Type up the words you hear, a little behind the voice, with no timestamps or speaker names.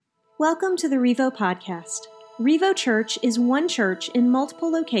Welcome to the Revo Podcast. Revo Church is one church in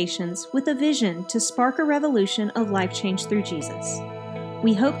multiple locations with a vision to spark a revolution of life change through Jesus.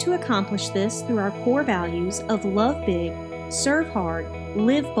 We hope to accomplish this through our core values of love big, serve hard,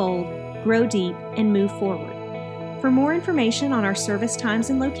 live bold, grow deep, and move forward. For more information on our service times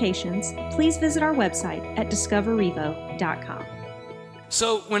and locations, please visit our website at discoverrevo.com.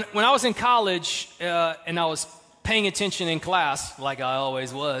 So when I was in college and I was paying attention in class, like I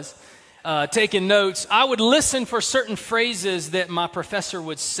always was, taking notes, I would listen for certain phrases that my professor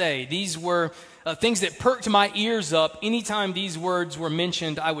would say. These were things that perked my ears up. Anytime these words were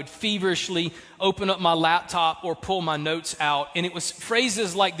mentioned, I would feverishly open up my laptop or pull my notes out. And it was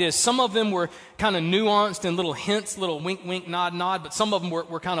phrases like this. Some of them were kind of nuanced and little hints, little wink, wink, nod, nod, but some of them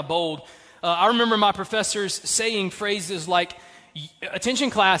were kind of bold. I remember my professors saying phrases like, "Attention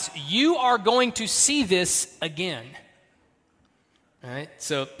class, you are going to see this again." All right,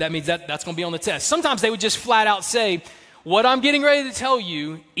 so that means that's going to be on the test. Sometimes they would just flat out say, "What I'm getting ready to tell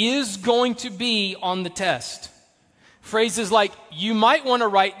you is going to be on the test." Phrases like, "You might want to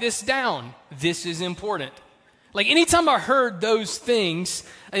write this down. This is important." Like anytime I heard those things,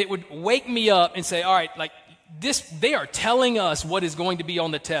 it would wake me up and say, all right, like this, they are telling us what is going to be on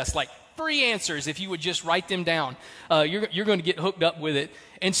the test. Like free answers if you would just write them down. You're going to get hooked up with it.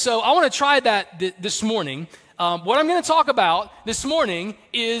 And so I want to try that this morning. What I'm going to talk about this morning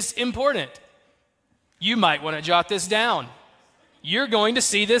is important. You might want to jot this down. You're going to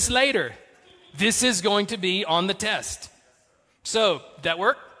see this later. This is going to be on the test. So, did that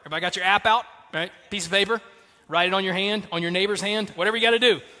work? Everybody got your app out, right? Piece of paper, write it on your hand, on your neighbor's hand, whatever you got to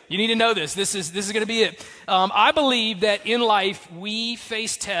do. You need to know this. This is going to be it. I believe that in life, we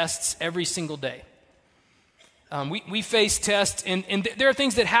face tests every single day. We face tests, and there are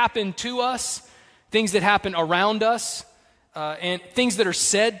things that happen to us, things that happen around us, and things that are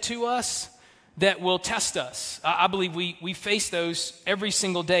said to us that will test us. I believe we face those every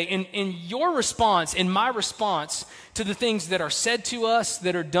single day. And your response and my response to the things that are said to us,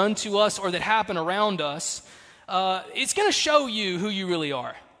 that are done to us, or that happen around us, it's going to show you who you really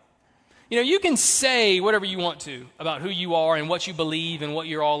are. You know, you can say whatever you want to about who you are and what you believe and what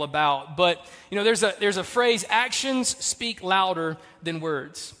you're all about. But, you know, there's a phrase, actions speak louder than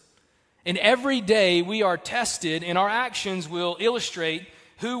words. And every day we are tested, and our actions will illustrate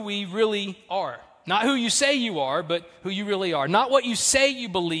who we really are. Not who you say you are, but who you really are. Not what you say you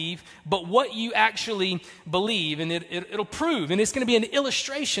believe, but what you actually believe. And it'll prove, and it's going to be an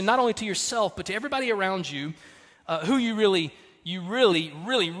illustration not only to yourself, but to everybody around you, who you really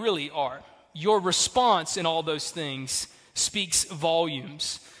are. Your response in all those things speaks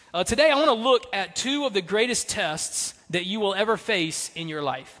volumes. Today I want to look at two of the greatest tests that you will ever face in your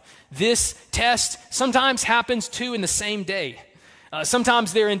life. This test sometimes happens two in the same day.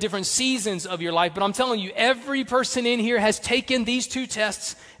 Sometimes they're in different seasons of your life, but I'm telling you, every person in here has taken these two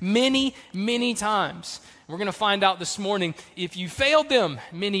tests many, many times. We're going to find out this morning if you failed them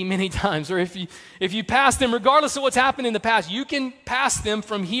many, many times, or if you passed them, regardless of what's happened in the past, you can pass them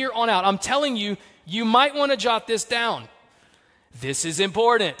from here on out. I'm telling you, you might want to jot this down. This is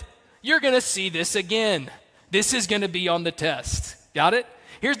important. You're going to see this again. This is going to be on the test. Got it?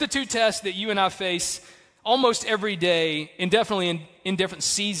 Here's the two tests that you and I face almost every day, and definitely in different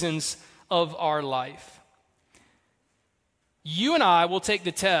seasons of our life. You and I will take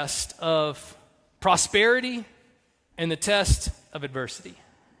the test of prosperity and the test of adversity.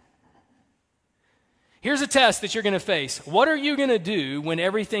 Here's a test that you're going to face. What are you going to do when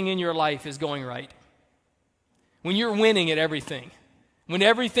everything in your life is going right? When you're winning at everything? When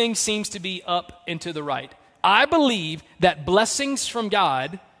everything seems to be up and to the right? I believe that blessings from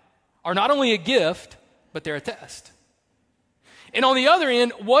God are not only a gift, but they're a test. And on the other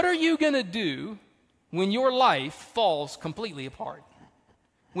end, what are you going to do when your life falls completely apart?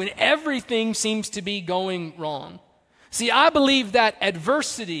 When everything seems to be going wrong? See, I believe that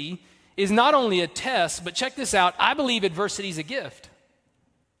adversity is not only a test, but check this out, I believe adversity is a gift.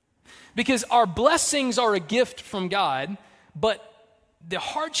 Because our blessings are a gift from God, but the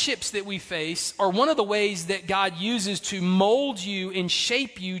hardships that we face are one of the ways that God uses to mold you and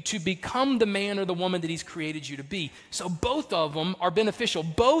shape you to become the man or the woman that He's created you to be. So both of them are beneficial.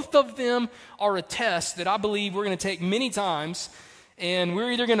 Both of them are a test that I believe we're going to take many times, and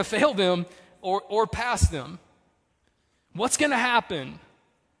we're either going to fail them or pass them. What's going to happen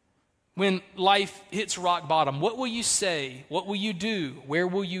when life hits rock bottom? What will you say? What will you do? Where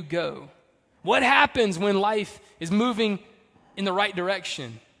will you go? What happens when life is moving in the right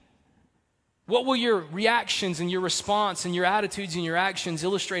direction? What will your reactions and your response and your attitudes and your actions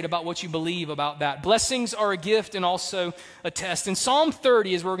illustrate about what you believe about that? Blessings are a gift and also a test. And Psalm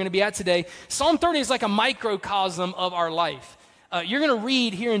 30 is where we're going to be at today. Psalm 30 is like a microcosm of our life. You're going to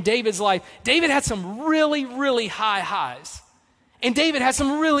read here in David's life, David had some really, really high highs. And David had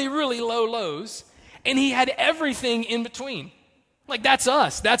some really, really low lows. And he had everything in between. Like, that's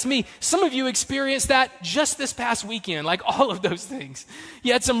us. That's me. Some of you experienced that just this past weekend, like all of those things.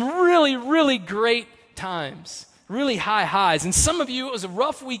 You had some really, really great times, really high highs. And some of you, it was a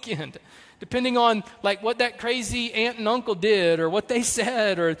rough weekend, depending on like what that crazy aunt and uncle did or what they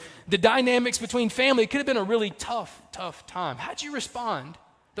said or the dynamics between family. It could have been a really tough time. How'd you respond?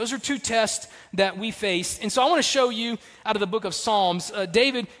 Those are two tests that we faced. And so I want to show you out of the book of Psalms,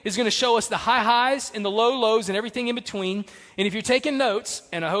 David is going to show us the high highs and the low lows and everything in between. And if you're taking notes,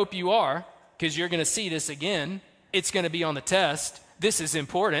 and I hope you are, because you're going to see this again, it's going to be on the test. This is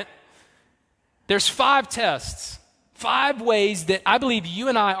important. There's 5 tests, 5 ways that I believe you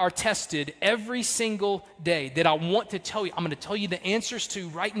and I are tested every single day that I want to tell you. I'm going to tell you the answers to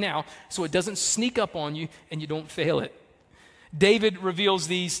right now so it doesn't sneak up on you and you don't fail it. David reveals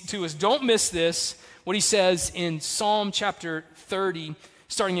these to us. Don't miss this. What he says in Psalm chapter 30,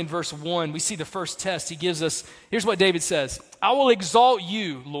 starting in verse 1, we see the first test he gives us. Here's what David says. I will exalt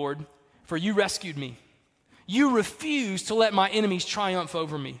you, Lord, for you rescued me. You refused to let my enemies triumph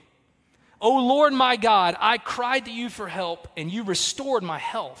over me. O Lord my God, I cried to you for help, and you restored my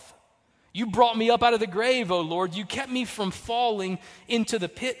health. You brought me up out of the grave, O Lord. You kept me from falling into the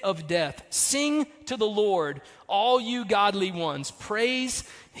pit of death. Sing to the Lord, all you godly ones. Praise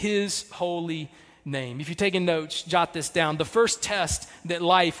his holy name. If you're taking notes, jot this down. The first test that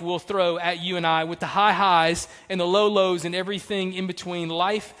life will throw at you and I, with the high highs and the low lows and everything in between,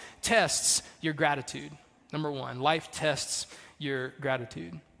 life tests your gratitude. Number 1, life tests your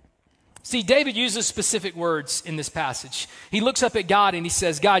gratitude. See, David uses specific words in this passage. He looks up at God and he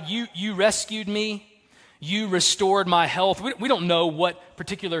says, God, you rescued me. You restored my health. We don't know what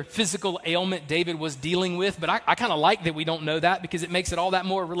particular physical ailment David was dealing with, but I kind of like that we don't know that because it makes it all that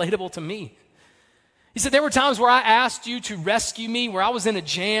more relatable to me. He said, there were times where I asked you to rescue me, where I was in a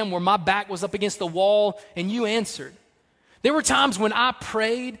jam, where my back was up against the wall, and you answered. There were times when I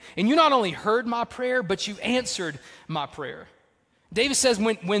prayed, and you not only heard my prayer, but you answered my prayer. David says,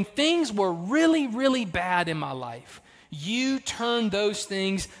 when things were really, really bad in my life, you turned those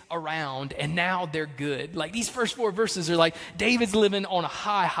things around, and now they're good. Like, these first 4 verses are like David's living on a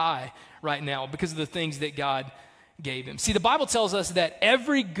high right now because of the things that God gave him. See, the Bible tells us that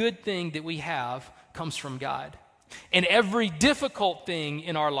every good thing that we have comes from God. And every difficult thing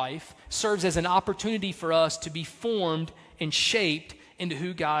in our life serves as an opportunity for us to be formed and shaped into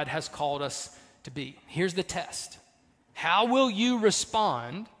who God has called us to be. Here's the test. How will you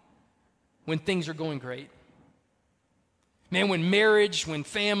respond when things are going great? Man, when marriage, when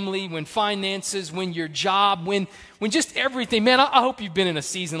family, when finances, when your job, when just everything. Man, I hope you've been in a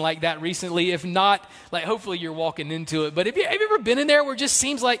season like that recently. If not, like, hopefully you're walking into it. But have you ever been in there where it just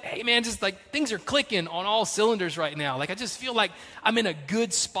seems like, hey, man, just like things are clicking on all cylinders right now? Like, I just feel like I'm in a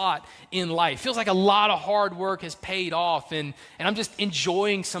good spot in life. Feels like a lot of hard work has paid off, and I'm just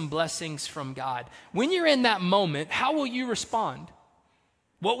enjoying some blessings from God. When you're in that moment, how will you respond?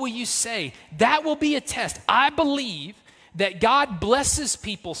 What will you say? That will be a test. I believe that God blesses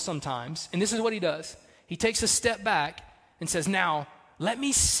people sometimes, and this is what he does. He takes a step back and says, now, let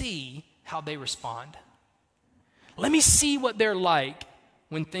me see how they respond. Let me see what they're like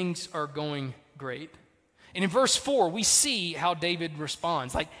when things are going great. And in verse 4, we see how David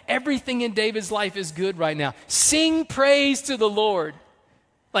responds. Like, everything in David's life is good right now. Sing praise to the Lord.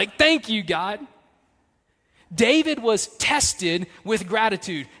 Like, thank you, God. David was tested with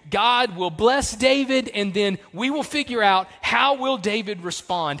gratitude. God will bless David, and then we will figure out how will David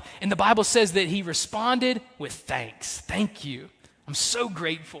respond. And the Bible says that he responded with thanks. Thank you. I'm so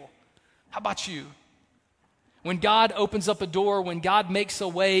grateful. How about you? When God opens up a door, when God makes a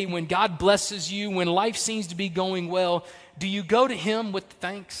way, when God blesses you, when life seems to be going well, do you go to him with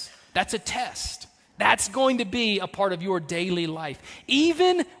thanks? That's a test. That's going to be a part of your daily life.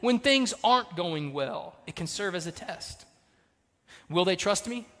 Even when things aren't going well, it can serve as a test. Will they trust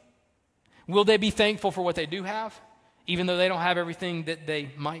me? Will they be thankful for what they do have, even though they don't have everything that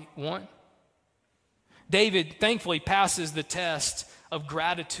they might want? David thankfully passes the test of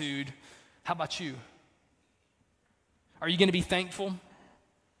gratitude. How about you? Are you going to be thankful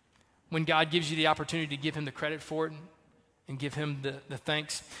when God gives you the opportunity to give him the credit for it and give him the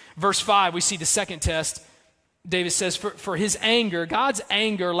thanks? Verse 5, we see the second test. David says, for his anger, God's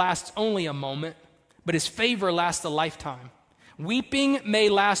anger lasts only a moment, but his favor lasts a lifetime. Weeping may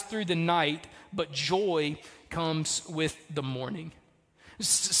last through the night, but joy comes with the morning.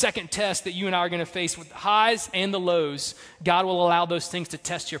 Second test that you and I are going to face with the highs and the lows, God will allow those things to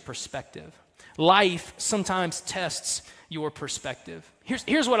test your perspective. Life sometimes tests your perspective.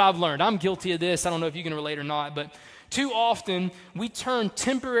 Here's what I've learned. I'm guilty of this. I don't know if you can relate or not, but too often we turn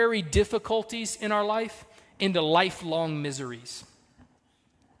temporary difficulties in our life into lifelong miseries.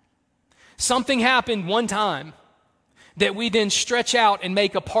 Something happened one time that we then stretch out and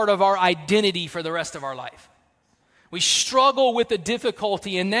make a part of our identity for the rest of our life. We struggle with the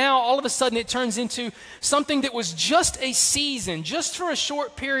difficulty, and now all of a sudden it turns into something that was just a season, just for a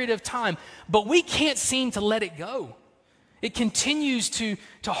short period of time, but we can't seem to let it go. It continues to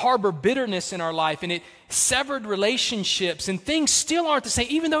harbor bitterness in our life, and it severed relationships, and things still aren't the same,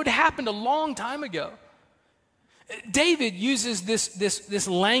 even though it happened a long time ago. David uses this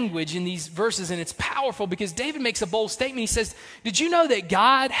language in these verses, and it's powerful because David makes a bold statement. He says, did you know that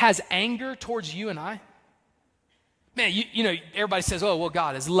God has anger towards you and I? Man, you know, everybody says, oh, well,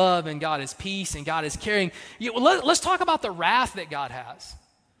 God is love, and God is peace, and God is caring. Let's talk about the wrath that God has.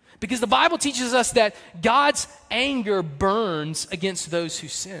 Because the Bible teaches us that God's anger burns against those who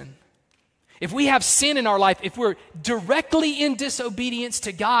sin. If we have sin in our life, if we're directly in disobedience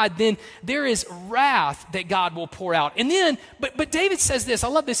to God, then there is wrath that God will pour out. And then, but David says this, I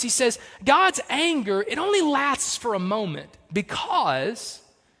love this, he says, God's anger, it only lasts for a moment because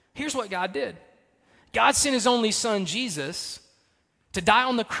here's what God did. God sent his only son, Jesus, to die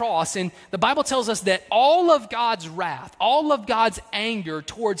on the cross, and the Bible tells us that all of God's wrath, all of God's anger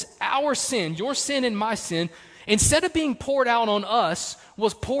towards our sin, your sin and my sin, instead of being poured out on us,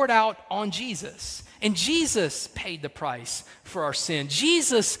 was poured out on Jesus. And Jesus paid the price for our sin.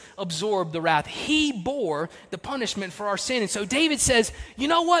 Jesus absorbed the wrath. He bore the punishment for our sin. And so David says, you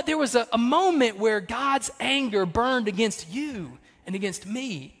know what? There was a moment where God's anger burned against you and against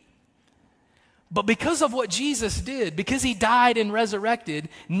me. But because of what Jesus did, because he died and resurrected,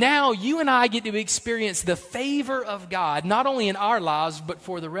 now you and I get to experience the favor of God, not only in our lives, but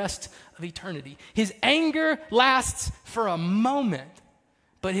for the rest of eternity. His anger lasts for a moment,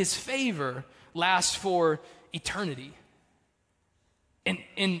 but his favor lasts for eternity.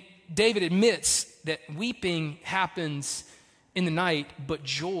 And David admits that weeping happens in the night, but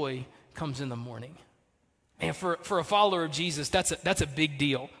joy comes in the morning. And for a follower of Jesus, that's a big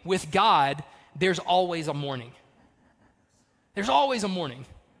deal. With God, there's always a morning. There's always a morning.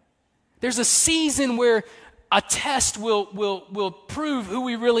 There's a season where a test will prove who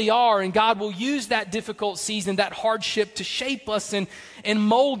we really are, and God will use that difficult season, that hardship, to shape us and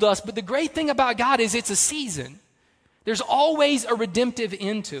mold us. But the great thing about God is it's a season. There's always a redemptive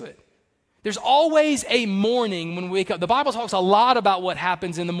end to it. There's always a morning when we wake up. The Bible talks a lot about what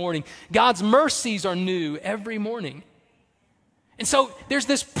happens in the morning. God's mercies are new every morning. And so there's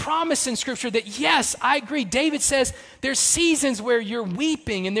this promise in Scripture that, yes, I agree. David says there's seasons where you're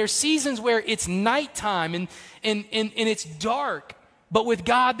weeping, and there's seasons where it's nighttime and it's dark. But with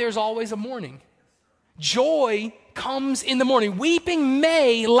God, there's always a morning. Joy comes in the morning. Weeping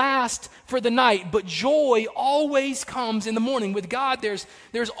may last for the night, but joy always comes in the morning. With God, there's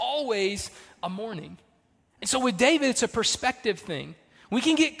always a morning. And so with David, it's a perspective thing. We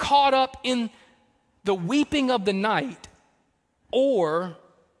can get caught up in the weeping of the night, or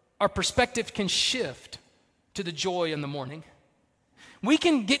our perspective can shift to the joy in the morning. We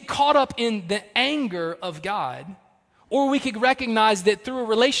can get caught up in the anger of God, or we could recognize that through a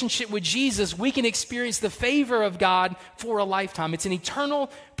relationship with Jesus, we can experience the favor of God for a lifetime. It's an eternal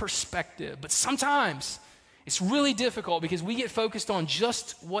perspective. But sometimes it's really difficult because we get focused on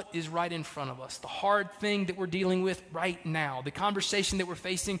just what is right in front of us, the hard thing that we're dealing with right now, the conversation that we're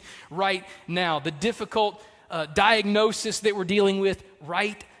facing right now, the difficult diagnosis that we're dealing with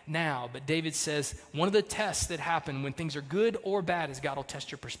right now. But David says one of the tests that happen when things are good or bad is God will test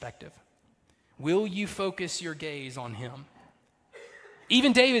your perspective. Will you focus your gaze on him?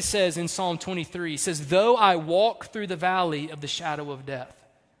 Even David says in Psalm 23, he says, though I walk through the valley of the shadow of death.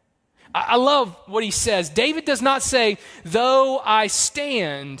 I love what he says. David does not say, though I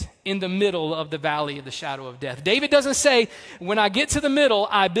stand in the middle of the valley of the shadow of death. David doesn't say, when I get to the middle,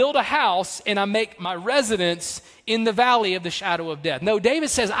 I build a house and I make my residence in the valley of the shadow of death. No, David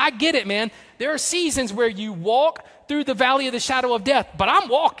says, I get it, man. There are seasons where you walk through the valley of the shadow of death, but I'm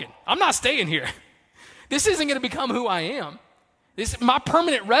walking. I'm not staying here. This isn't going to become who I am. My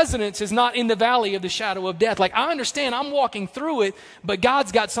permanent residence is not in the valley of the shadow of death. Like, I understand I'm walking through it, but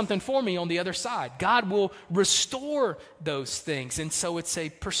God's got something for me on the other side. God will restore those things. And so it's a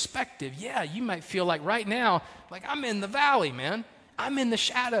perspective. Yeah, you might feel like right now, like I'm in the valley, man. I'm in the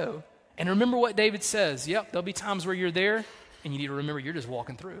shadow. And remember what David says. Yep, there'll be times where you're there, and you need to remember you're just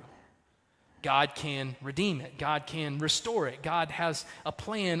walking through. God can redeem it. God can restore it. God has a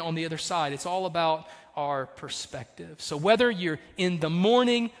plan on the other side. It's all about our perspective. So whether you're in the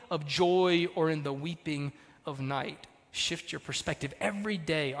morning of joy or in the weeping of night, shift your perspective. Every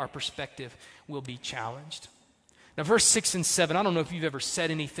day our perspective will be challenged. Now verse 6 and 7, I don't know if you've ever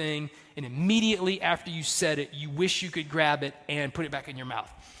said anything and immediately after you said it, you wish you could grab it and put it back in your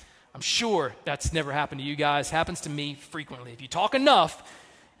mouth. I'm sure that's never happened to you guys. Happens to me frequently. If you talk enough,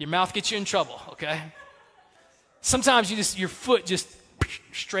 your mouth gets you in trouble, okay? Sometimes your foot just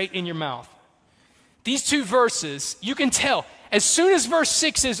straight in your mouth. These two verses, you can tell. As soon as verse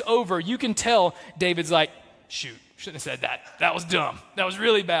 6 is over, you can tell David's like, shoot, shouldn't have said that. That was dumb. That was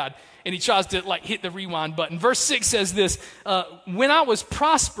really bad. And he tries to hit the rewind button. Verse 6 says this, when I was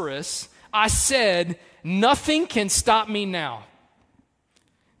prosperous, I said, nothing can stop me now.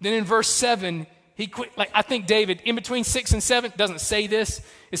 Then in verse 7, he quit. I think David, in between 6 and 7, doesn't say this.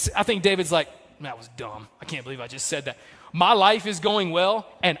 I think David's like, that was dumb. I can't believe I just said that. My life is going well,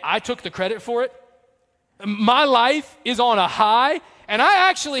 and I took the credit for it. My life is on a high, and I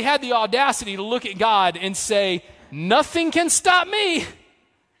actually had the audacity to look at God and say, nothing can stop me.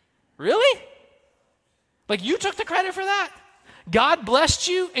 Really? You took the credit for that? God blessed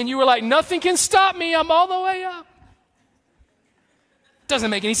you, and you were like, nothing can stop me. I'm all the way up. Doesn't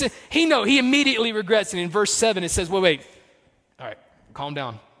make any sense. He immediately regrets it. In verse 7, it says, wait. All right, calm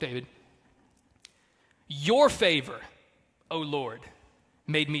down, David. Your favor, O Lord,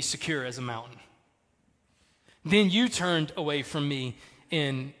 made me secure as a mountain. Then you turned away from me,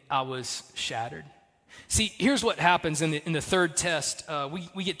 and I was shattered. See, here's what happens in the third test.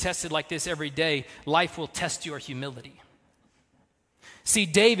 We get tested like this every day. Life will test your humility. See,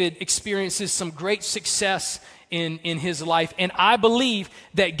 David experiences some great success in his life, and I believe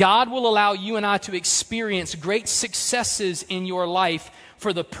that God will allow you and I to experience great successes in your life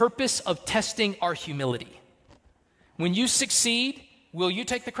for the purpose of testing our humility. When you succeed, will you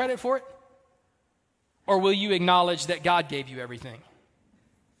take the credit for it? Or will you acknowledge that God gave you everything?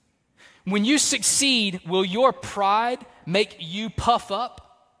 When you succeed, will your pride make you puff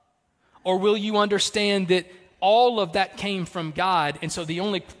up? Or will you understand that all of that came from God, and so the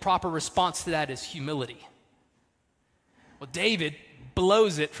only proper response to that is humility? Well, David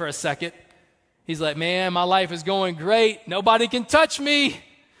blows it for a second. He's like, man, my life is going great. Nobody can touch me.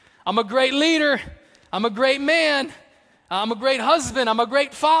 I'm a great leader. I'm a great man. I'm a great husband. I'm a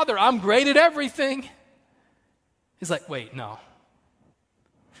great father. I'm great at everything. He's like, wait, no.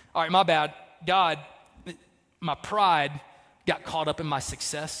 All right, my bad. God, my pride got caught up in my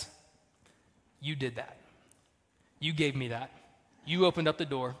success. You did that. You gave me that. You opened up the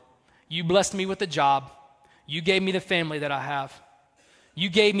door. You blessed me with a job. You gave me the family that I have. You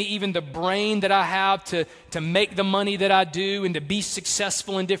gave me even the brain that I have to make the money that I do and to be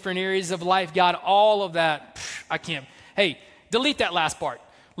successful in different areas of life. God, all of that, I can't. Hey, delete that last part.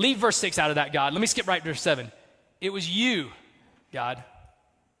 Leave verse 6 out of that, God. Let me skip right to verse 7. It was you, God.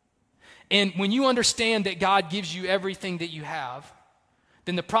 And when you understand that God gives you everything that you have,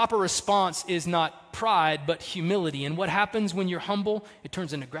 then the proper response is not pride, but humility. And what happens when you're humble? It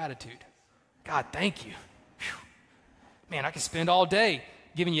turns into gratitude. God, thank you. Whew. Man, I could spend all day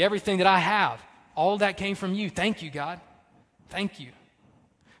giving you everything that I have. All that came from you. Thank you, God. Thank you.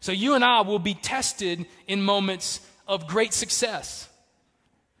 So you and I will be tested in moments of great success.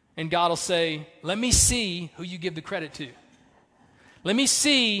 And God will say, let me see who you give the credit to. Let me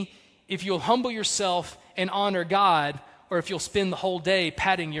see if you'll humble yourself and honor God, or if you'll spend the whole day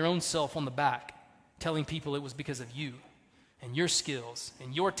patting your own self on the back, telling people it was because of you and your skills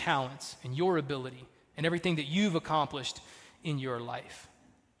and your talents and your ability and everything that you've accomplished in your life.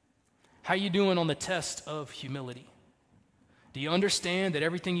 How are you doing on the test of humility? Do you understand that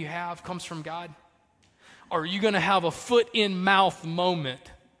everything you have comes from God? Or are you going to have a foot-in-mouth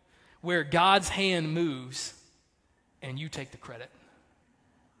moment where God's hand moves and you take the credit?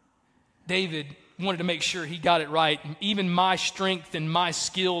 David wanted to make sure he got it right. Even my strength and my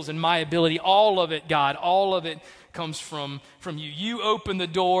skills and my ability, all of it, God, all of it comes from you. You opened the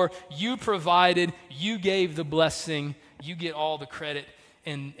door, you provided, you gave the blessing, you get all the credit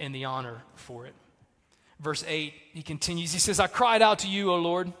and the honor for it. Verse 8, he continues, he says, I cried out to you, O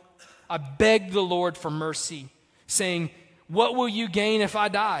Lord. I begged the Lord for mercy, saying, what will you gain if I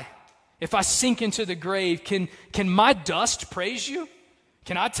die? If I sink into the grave, can my dust praise you?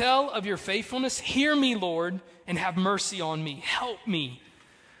 Can I tell of your faithfulness? Hear me, Lord, and have mercy on me. Help me,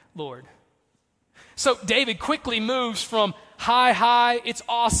 Lord. So David quickly moves from high, it's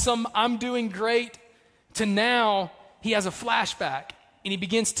awesome, I'm doing great, to now he has a flashback, and he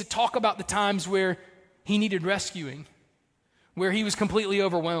begins to talk about the times where he needed rescuing, where he was completely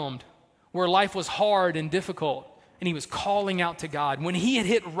overwhelmed, where life was hard and difficult, and he was calling out to God. When he had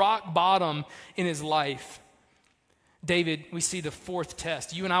hit rock bottom in his life, David, we see the fourth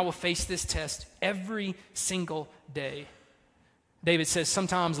test. You and I will face this test every single day. David says,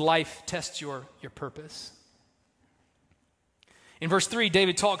 sometimes life tests your purpose. In verse 3,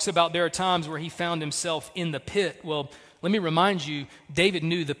 David talks about there are times where he found himself in the pit. Well, let me remind you, David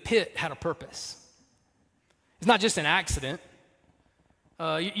knew the pit had a purpose. It's not just an accident.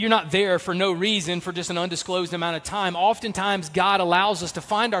 You're not there for no reason, for just an undisclosed amount of time. Oftentimes, God allows us to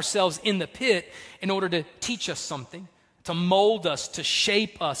find ourselves in the pit in order to teach us something, to mold us, to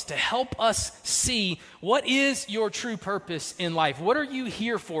shape us, to help us see what is your true purpose in life. What are you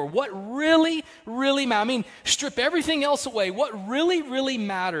here for? What really, really matters? I mean, strip everything else away. What really, really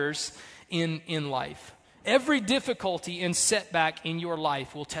matters in life? Every difficulty and setback in your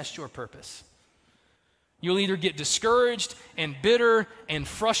life will test your purpose. You'll either get discouraged and bitter and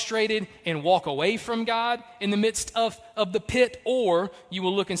frustrated and walk away from God in the midst of the pit, or you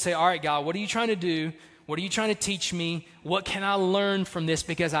will look and say, all right, God, what are you trying to do? What are you trying to teach me? What can I learn from this?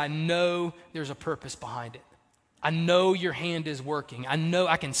 Because I know there's a purpose behind it. I know your hand is working. I know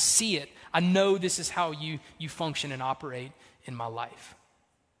I can see it. I know this is how you function and operate in my life.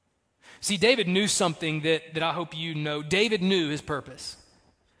 See, David knew something that I hope you know. David knew his purpose.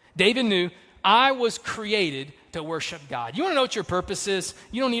 David knew, I was created to worship God. You want to know what your purpose is?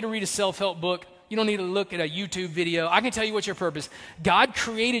 You don't need to read a self-help book. You don't need to look at a YouTube video. I can tell you what your purpose is. God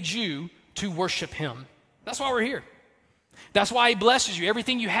created you to worship him. That's why we're here. That's why he blesses you.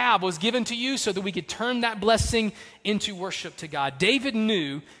 Everything you have was given to you so that we could turn that blessing into worship to God. David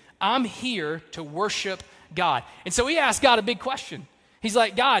knew, I'm here to worship God. And so he asked God a big question. He's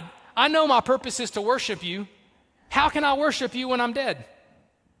like, God, I know my purpose is to worship you. How can I worship you when I'm dead?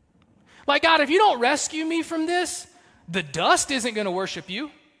 Like, God, if you don't rescue me from this, the dust isn't going to worship you.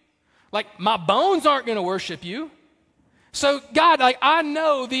 Like, my bones aren't going to worship you. So, God, like, I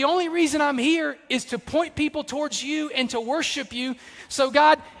know the only reason I'm here is to point people towards you and to worship you. So,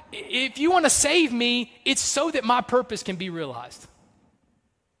 God, if you want to save me, it's so that my purpose can be realized.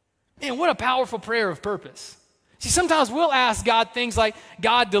 Man, what a powerful prayer of purpose. See, sometimes we'll ask God things like,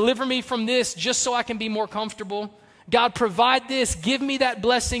 God, deliver me from this just so I can be more comfortable. God, provide this, give me that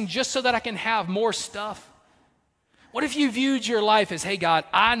blessing just so that I can have more stuff. What if you viewed your life as, hey, God,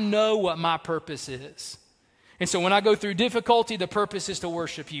 I know what my purpose is. And so when I go through difficulty, the purpose is to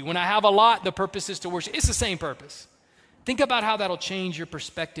worship you. When I have a lot, the purpose is to worship. It's the same purpose. Think about how that'll change your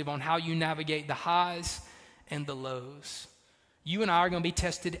perspective on how you navigate the highs and the lows. You and I are going to be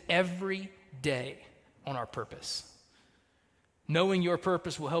tested every day on our purpose. Knowing your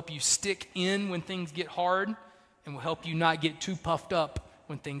purpose will help you stick in when things get hard, and will help you not get too puffed up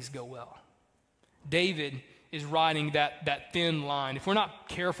when things go well. David is riding that thin line. If we're not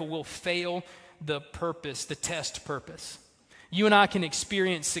careful, we'll fail the purpose, the test purpose. You and I can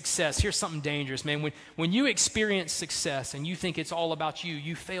experience success. Here's something dangerous, man. When you experience success and you think it's all about you,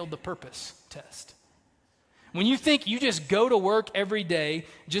 you failed the purpose test. When you think you just go to work every day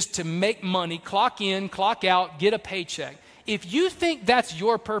just to make money, clock in, clock out, get a paycheck. If you think that's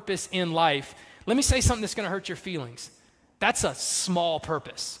your purpose in life, let me say something that's going to hurt your feelings. That's a small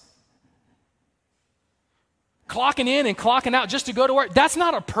purpose. Clocking in and clocking out just to go to work, that's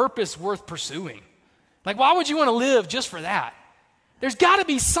not a purpose worth pursuing. Like, why would you want to live just for that? There's got to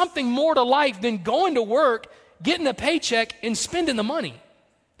be something more to life than going to work, getting a paycheck, and spending the money.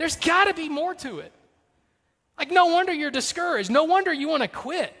 There's got to be more to it. Like, no wonder you're discouraged. No wonder you want to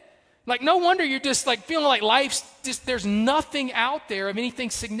quit. Like, no wonder you're just like feeling like life's just, there's nothing out there of anything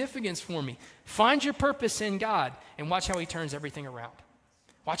significance for me. Find your purpose in God and watch how he turns everything around.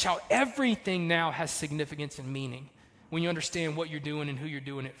 Watch how everything now has significance and meaning when you understand what you're doing and who you're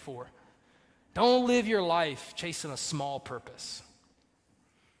doing it for. Don't live your life chasing a small purpose.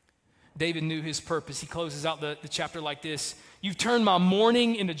 David knew his purpose. He closes out the chapter like this. You've turned my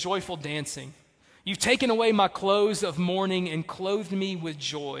mourning into joyful dancing. You've taken away my clothes of mourning and clothed me with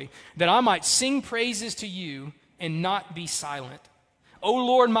joy, that I might sing praises to you and not be silent. O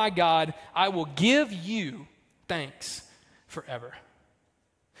Lord my God, I will give you thanks forever.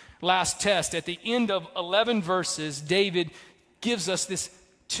 Last test, at the end of 11 verses, David gives us this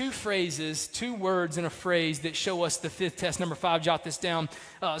two phrases, two words and a phrase that show us the fifth test. Number 5, jot this down.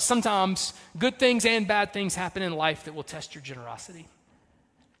 Sometimes good things and bad things happen in life that will test your generosity.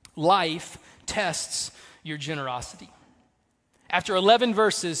 Life tests your generosity. After 11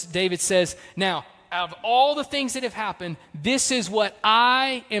 verses, David says, now, out of all the things that have happened, this is what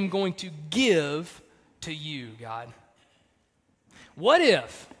I am going to give to you, God. What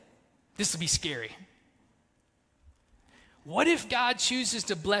if, this will be scary, What if God chooses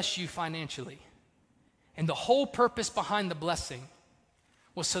to bless you financially? And the whole purpose behind the blessing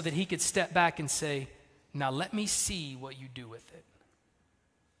was so that he could step back and say, now let me see what you do with it.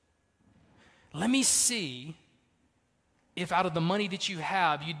 Let me see if out of the money that you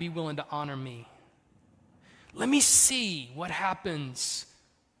have, you'd be willing to honor me. Let me see what happens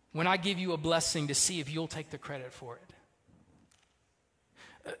when I give you a blessing to see if you'll take the credit for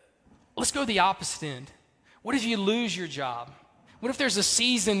it. Let's go the opposite end. What if you lose your job? What if there's a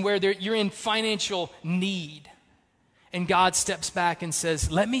season where you're in financial need and God steps back and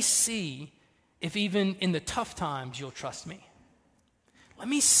says, let me see if even in the tough times you'll trust me. Let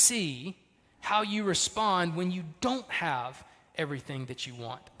me see how you respond when you don't have everything that you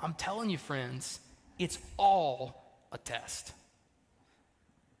want. I'm telling you, friends, it's all a test.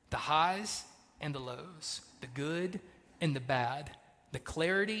 The highs and the lows, the good and the bad, the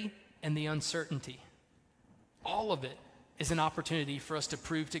clarity and the uncertainty. All of it is an opportunity for us to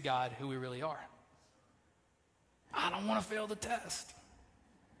prove to God who we really are. I don't want to fail the test.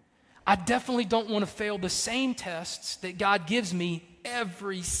 I definitely don't want to fail the same tests that God gives me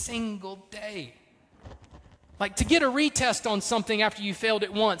every single day. Like, to get a retest on something after you failed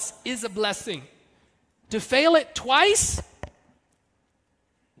it once is a blessing. To fail it twice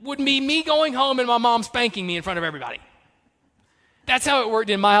would be me going home and my mom spanking me in front of everybody. That's how it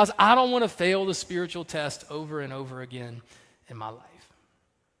worked in my house. I don't want to fail the spiritual test over and over again in my life.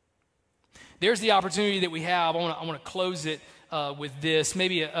 There's the opportunity that we have. I want to close it with this,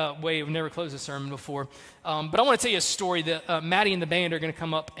 maybe a way I've never closed a sermon before. But I want to tell you a story that Maddie and the band are going to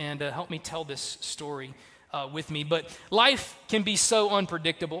come up and help me tell this story with me. But life can be so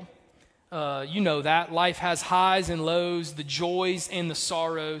unpredictable. You know that. Life has highs and lows, the joys and the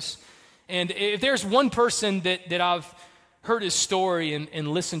sorrows. And if there's one person that I've heard his story and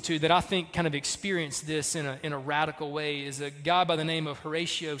listened to that I think kind of experienced this in a radical way is a guy by the name of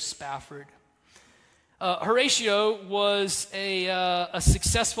Horatio Spafford. Horatio was a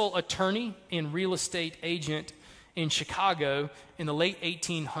successful attorney and real estate agent in Chicago in the late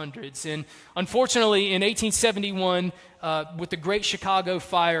 1800s. And unfortunately, in 1871, with the Great Chicago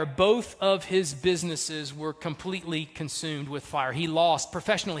Fire, both of his businesses were completely consumed with fire. He lost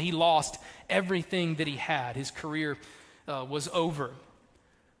everything that he had. His career was over.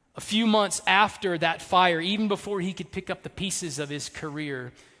 A few months after that fire, even before he could pick up the pieces of his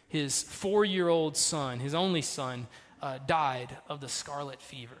career, his 4-year-old son, his only son, died of the scarlet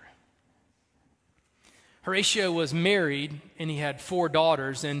fever. Horatio was married and he had 4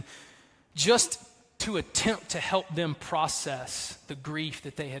 daughters, and just to attempt to help them process the grief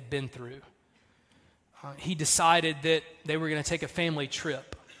that they had been through, he decided that they were going to take a family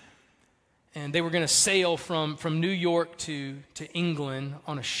trip. And they were going to sail from New York to England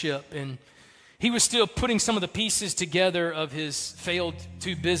on a ship. And he was still putting some of the pieces together of his failed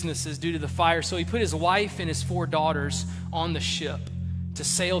 2 businesses due to the fire. So he put his wife and his 4 daughters on the ship to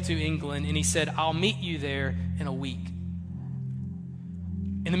sail to England. And he said, I'll meet you there in a week.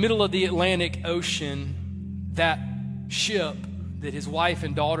 In the middle of the Atlantic Ocean, that ship that his wife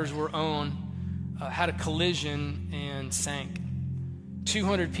and daughters were on had a collision and sank.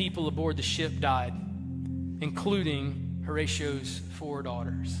 200 people aboard the ship died, including Horatio's 4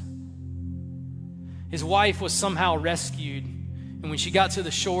 daughters. His wife was somehow rescued, and when she got to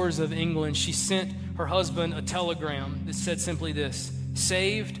the shores of England, she sent her husband a telegram that said simply this: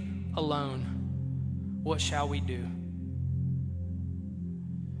 saved, alone, what shall we do?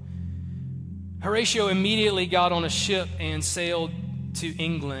 Horatio immediately got on a ship and sailed to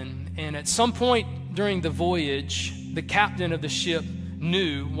England, and at some point during the voyage, the captain of the ship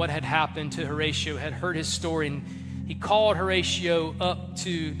knew what had happened to Horatio, had heard his story, and he called Horatio up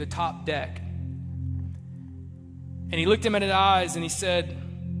to the top deck. And he looked him in the eyes and he said,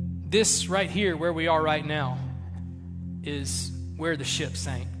 this right here, where we are right now, is where the ship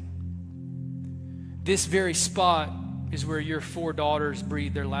sank. This very spot is where your 4 daughters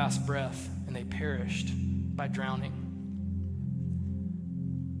breathed their last breath and they perished by drowning.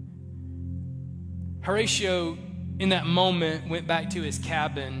 Horatio, in that moment, went back to his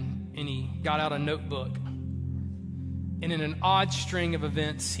cabin and he got out a notebook. And in an odd string of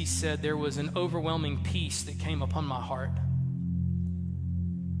events, he said, there was an overwhelming peace that came upon my heart.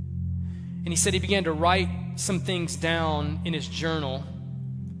 And he said he began to write some things down in his journal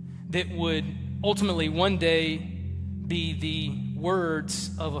that would ultimately one day be the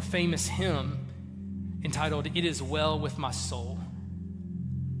words of a famous hymn entitled, It Is Well With My Soul.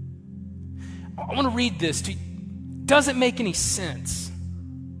 I want to read this to you. Doesn't make any sense.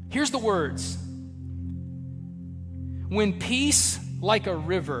 Here's the words. When peace like a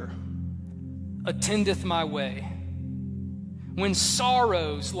river attendeth my way, when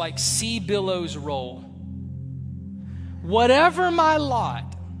sorrows like sea billows roll. Whatever my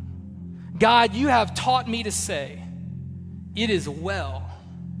lot, God, you have taught me to say, it is well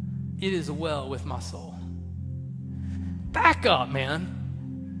with my soul. Back up,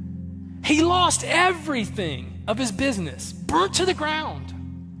 man. He lost everything of his business, burnt to the ground.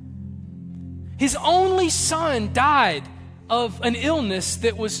 His only son died of an illness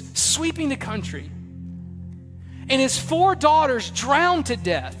that was sweeping the country. And his 4 daughters drowned to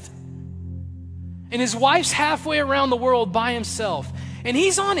death. And his wife's halfway around the world by himself. And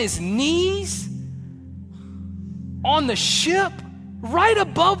he's on his knees on the ship right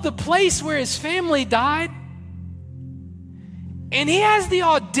above the place where his family died. And he has the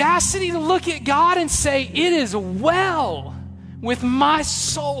audacity to look at God and say, it is well with my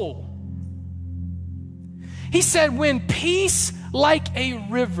soul. He said, when peace like a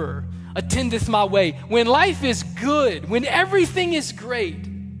river attendeth my way, when life is good, when everything is great,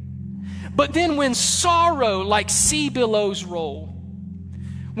 but then when sorrow like sea billows roll,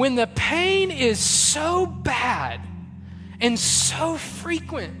 when the pain is so bad and so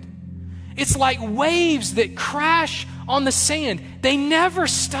frequent, it's like waves that crash on the sand. They never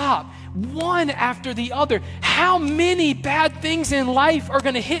stop, one after the other. How many bad things in life are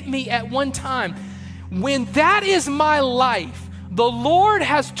going to hit me at one time? When that is my life, the Lord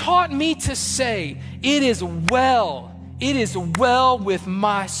has taught me to say, it is well with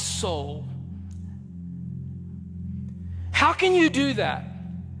my soul. How can you do that?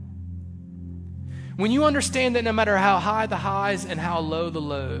 When you understand that no matter how high the highs and how low the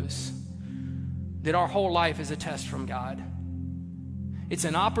lows, that our whole life is a test from God. It's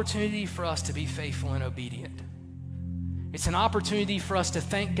an opportunity for us to be faithful and obedient. It's an opportunity for us to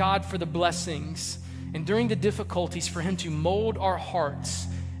thank God for the blessings, and during the difficulties, for him to mold our hearts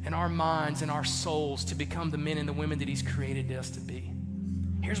and our minds and our souls to become the men and the women that he's created us to be.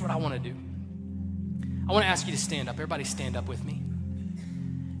 Here's what I want to do. I want to ask you to stand up. Everybody stand up with me.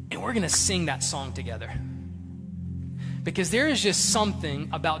 And we're going to sing that song together. Because there is just something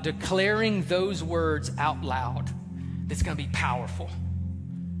about declaring those words out loud that's going to be powerful.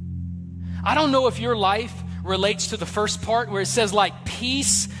 I don't know if your life relates to the first part where it says like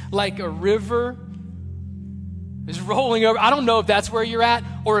peace like a river is rolling over. I don't know if that's where you're at,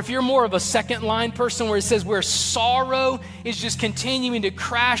 or if you're more of a second line person where it says where sorrow is just continuing to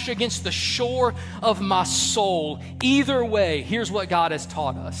crash against the shore of my soul. Either way, here's what God has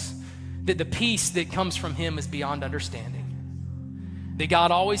taught us, that the peace that comes from him is beyond understanding. That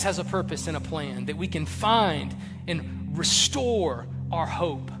God always has a purpose and a plan, that we can find and restore our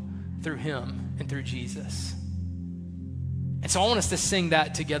hope through him and through Jesus. And so I want us to sing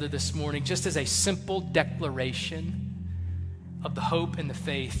that together this morning, just as a simple declaration of the hope and the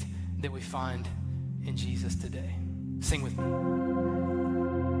faith that we find in Jesus today. Sing with me.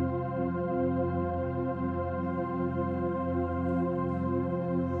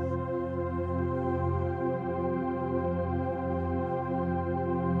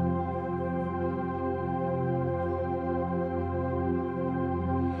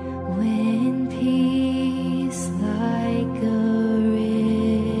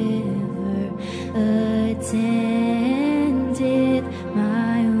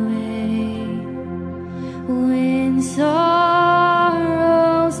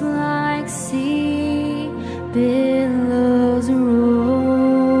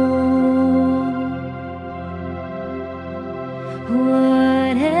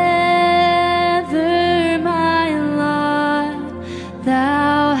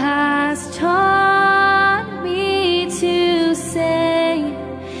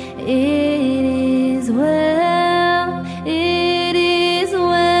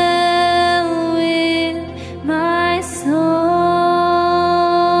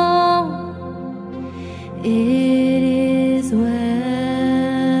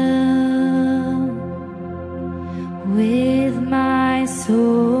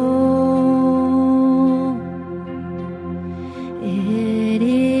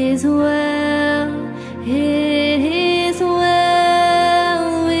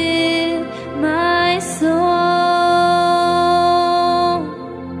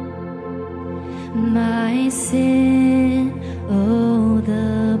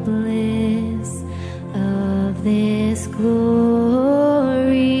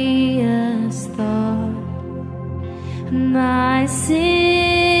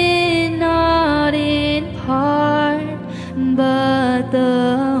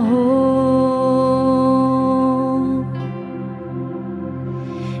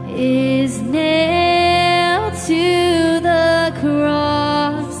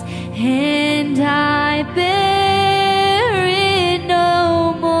 And I bear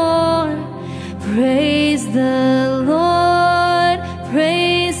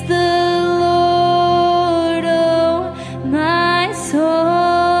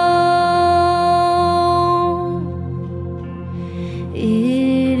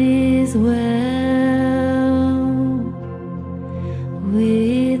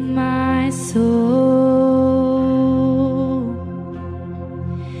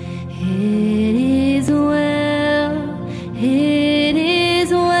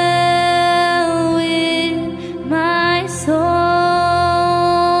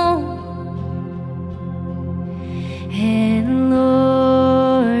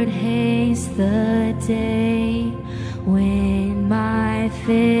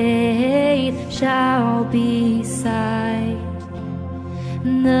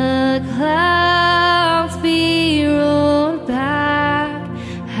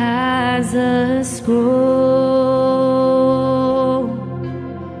as a scroll.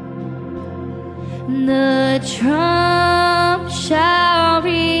 The trump shall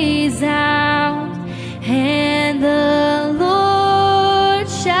resound, and the Lord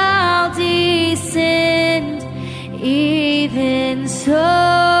shall descend. Even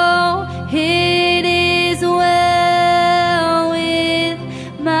so, it is well with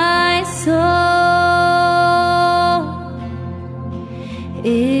my soul.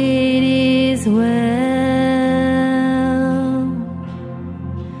 It is well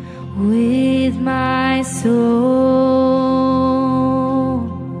with my soul.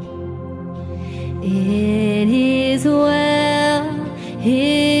 It is well.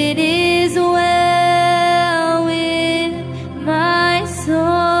 It is well with my soul.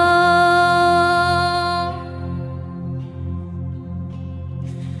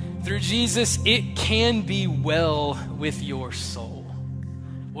 Through Jesus, it can be well with your soul.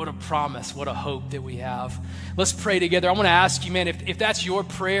 What a promise, what a hope that we have. Let's pray together. I want to ask you, man, if that's your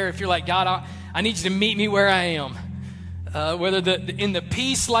prayer, if you're like, God, I need you to meet me where I am, whether in the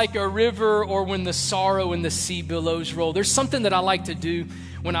peace like a river or when the sorrow and the sea billows roll. There's something that I like to do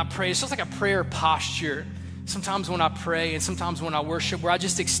when I pray. It's just like a prayer posture. Sometimes when I pray and sometimes when I worship, where I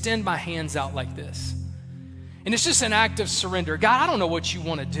just extend my hands out like this. And it's just an act of surrender. God, I don't know what you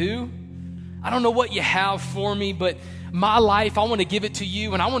want to do. I don't know what you have for me, but my life, I want to give it to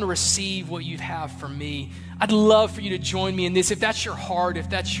you, and I want to receive what you'd have for me. I'd love for you to join me in this. If that's your heart, if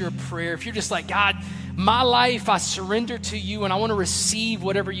that's your prayer, if you're just like, God, my life, I surrender to you, and I want to receive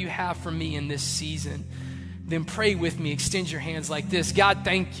whatever you have for me in this season, then pray with me. Extend your hands like this. God,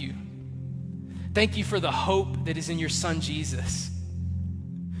 thank you. Thank you for the hope that is in your Son, Jesus.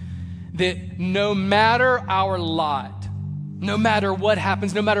 That no matter our lot, no matter what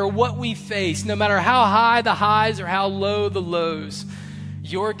happens, no matter what we face, no matter how high the highs or how low the lows,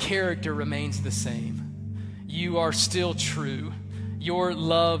 your character remains the same. You are still true. Your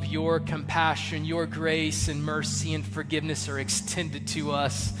love, your compassion, your grace and mercy and forgiveness are extended to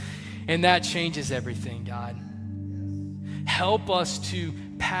us, and that changes everything, God. Help us to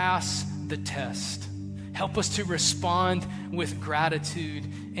pass the test. Help us to respond with gratitude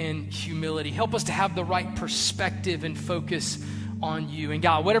and humility. Help us to have the right perspective and focus on you. And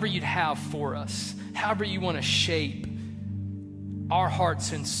God, whatever you'd have for us, however you want to shape our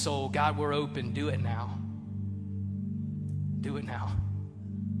hearts and soul, God, we're open. Do it now. Do it now.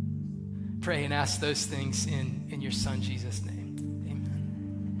 Pray and ask those things in your Son, Jesus' name. Amen.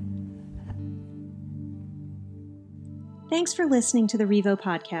 Thanks for listening to the Revo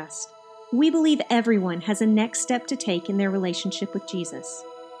podcast. We believe everyone has a next step to take in their relationship with Jesus.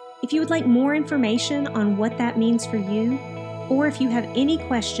 If you would like more information on what that means for you, or if you have any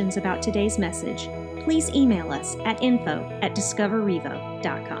questions about today's message, please email us at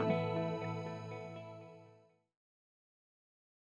info@discoverrevo.com.